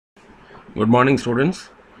Good morning, students.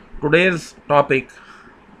 Today's topic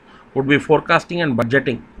would be forecasting and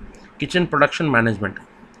budgeting, kitchen production management.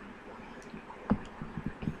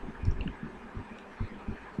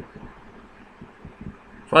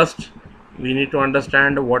 First, we need to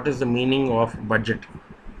understand what is the meaning of budget.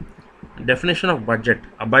 Definition of budget.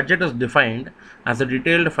 A budget is defined as a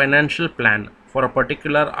detailed financial plan for a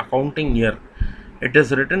particular accounting year. It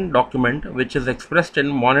is a written document which is expressed in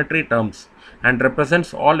monetary terms and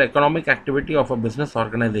represents all economic activity of a business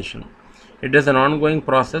organization. It is an ongoing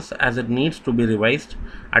process as it needs to be revised,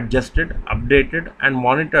 adjusted, updated, and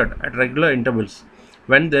monitored at regular intervals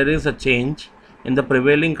when there is a change in the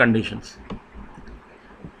prevailing conditions.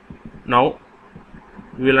 Now,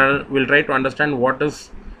 we'll try to understand what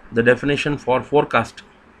is the definition for forecast.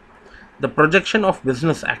 The projection of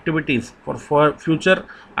business activities for future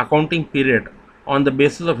accounting period on the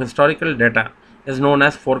basis of historical data is known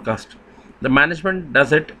as forecast. The management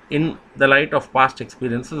does it in the light of past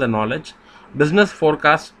experiences and knowledge. Business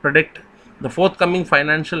forecasts predict the forthcoming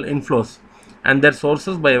financial inflows and their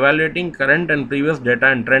sources by evaluating current and previous data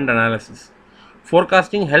and trend analysis.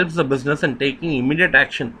 Forecasting helps the business in taking immediate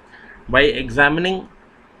action by examining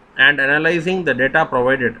and analyzing the data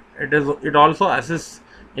provided. It also assists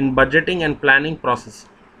in budgeting and planning process.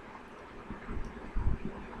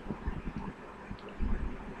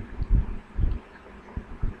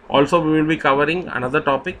 Also, we will be covering another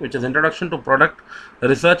topic which is introduction to product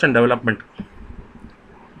research and development.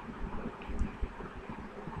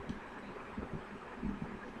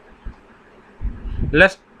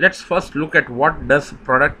 Let's first look at what does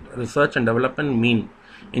product research and development mean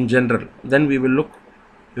in general. Then we will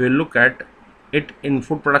look at it in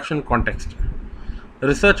food production context.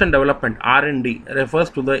 Research and development (R&D) refers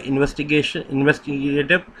to the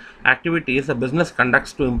investigative activities a business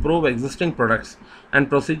conducts to improve existing products and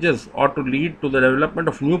procedures or to lead to the development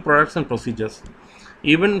of new products and procedures.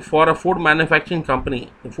 Even for a food manufacturing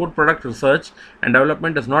company, the food product research and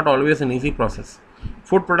development is not always an easy process.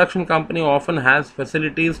 Food production company often has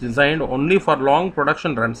facilities designed only for long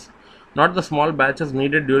production runs, not the small batches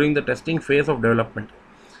needed during the testing phase of development.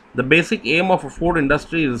 The basic aim of a food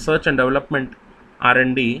industry research and development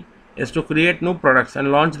 (R&D) is to create new products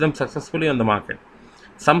and launch them successfully on the market.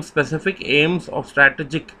 Some specific aims of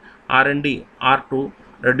strategic R&D are to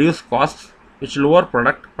reduce costs, which lower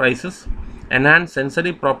product prices, enhance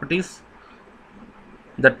sensory properties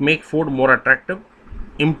that make food more attractive,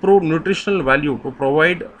 improve nutritional value to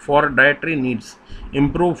provide for dietary needs,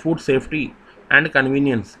 improve food safety and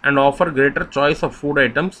convenience, and offer greater choice of food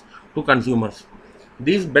items to consumers.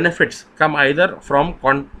 These benefits come either from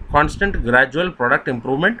constant gradual product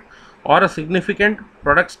improvement or a significant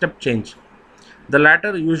product step change. The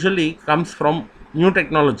latter usually comes from new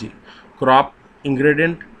technology, crop,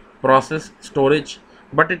 ingredient, process, storage,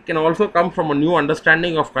 but it can also come from a new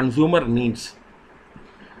understanding of consumer needs.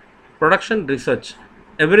 Production research.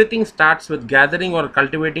 Everything starts with gathering or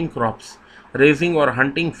cultivating crops, raising or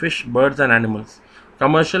hunting fish, birds, and animals.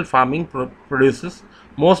 Commercial farming produces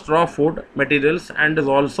most raw food materials and is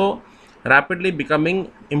also rapidly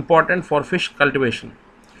becoming important for fish cultivation.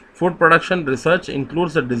 Food production research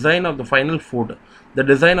includes the design of the final food, the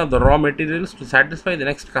design of the raw materials to satisfy the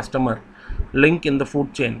next customer link in the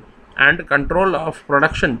food chain, and control of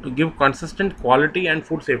production to give consistent quality and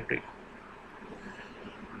food safety.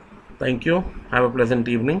 Thank you. Have a pleasant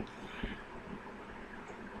evening.